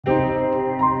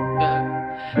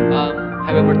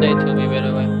Happy birthday to me, by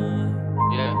the way.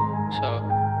 Yeah, so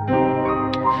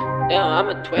yeah, I'm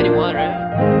at 21, right?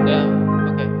 Yeah,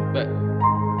 okay, but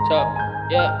so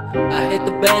yeah. I hit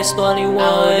the best 21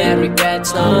 and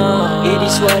regrets no. It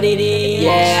is what it is,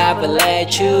 yeah, I will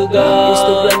let you go. Used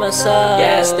to blame myself,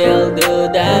 yeah, I still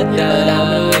do that though. But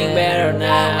I'm doing better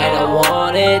now, and I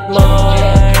want it more.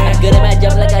 I'm good at my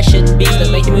job like I should be.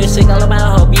 Still making music, all of my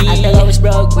hobby. I thought I was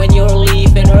broke when you were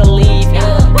leaving or leave,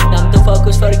 yeah. I'm too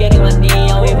focused for getting money.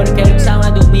 I'm even caring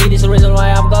someone to me. This is the reason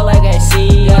why I'm gone like I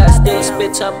see. Yeah, I still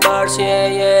spit some bars, yeah,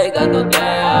 yeah. Got no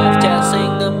day off,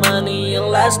 chasing the money.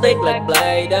 Elastic like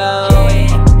Play-Doh.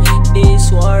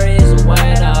 This war is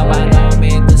wet up. I don't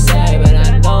mean to say, but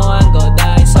I know I'm gonna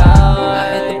die. So I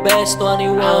had the best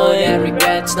 21 and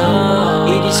regrets no.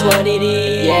 It is what it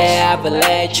is, yeah, I will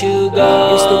let you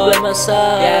go. Used to blame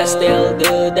myself, yeah, I still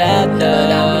do that though.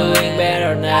 But I'm doing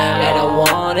better now, and I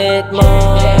want it more.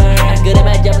 I'm good at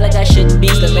my job like I should be.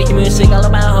 Still making music, all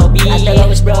of my hobby. I thought I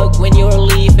was broke when you were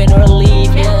leaving or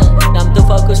leave, yeah. I'm too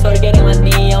focused for getting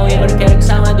money. I'm even caring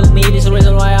someone to me. This is the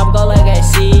reason why I'm gone like I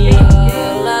see.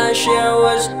 Last year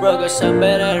was broke with some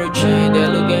bad energy. They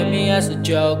look at me as a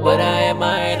joke, but I am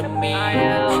my enemy.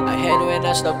 I hate when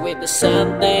I stop with the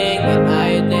something, but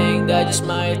I think that's just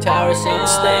my terrorist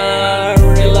instinct.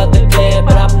 Really love the clip,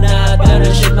 but I'm not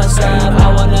gonna shit myself.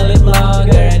 I wanna live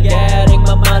longer and getting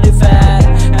my money fat.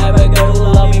 Have a girl who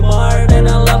love me more than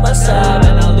I love myself,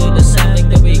 and I'll do the same thing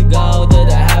till we go to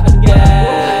the heaven gate.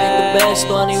 I ain't the best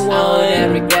 21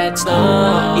 and regrets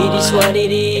no. It is what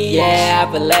it is, yeah,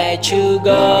 I will let you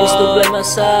go. Used to blame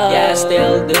myself, yeah, I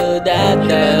still do that though.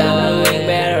 But I'm doing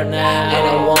better now, and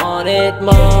I want it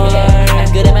more.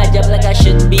 I'm good at my job like I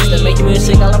should be. Still making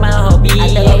music, all of my hobby. I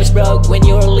thought I was broke when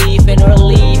you were leaving or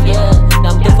leave, yeah.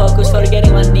 I'm too focused for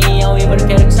getting money. I'm even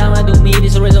caring someone to me. This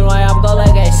is the reason why I'm gone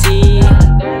like I see.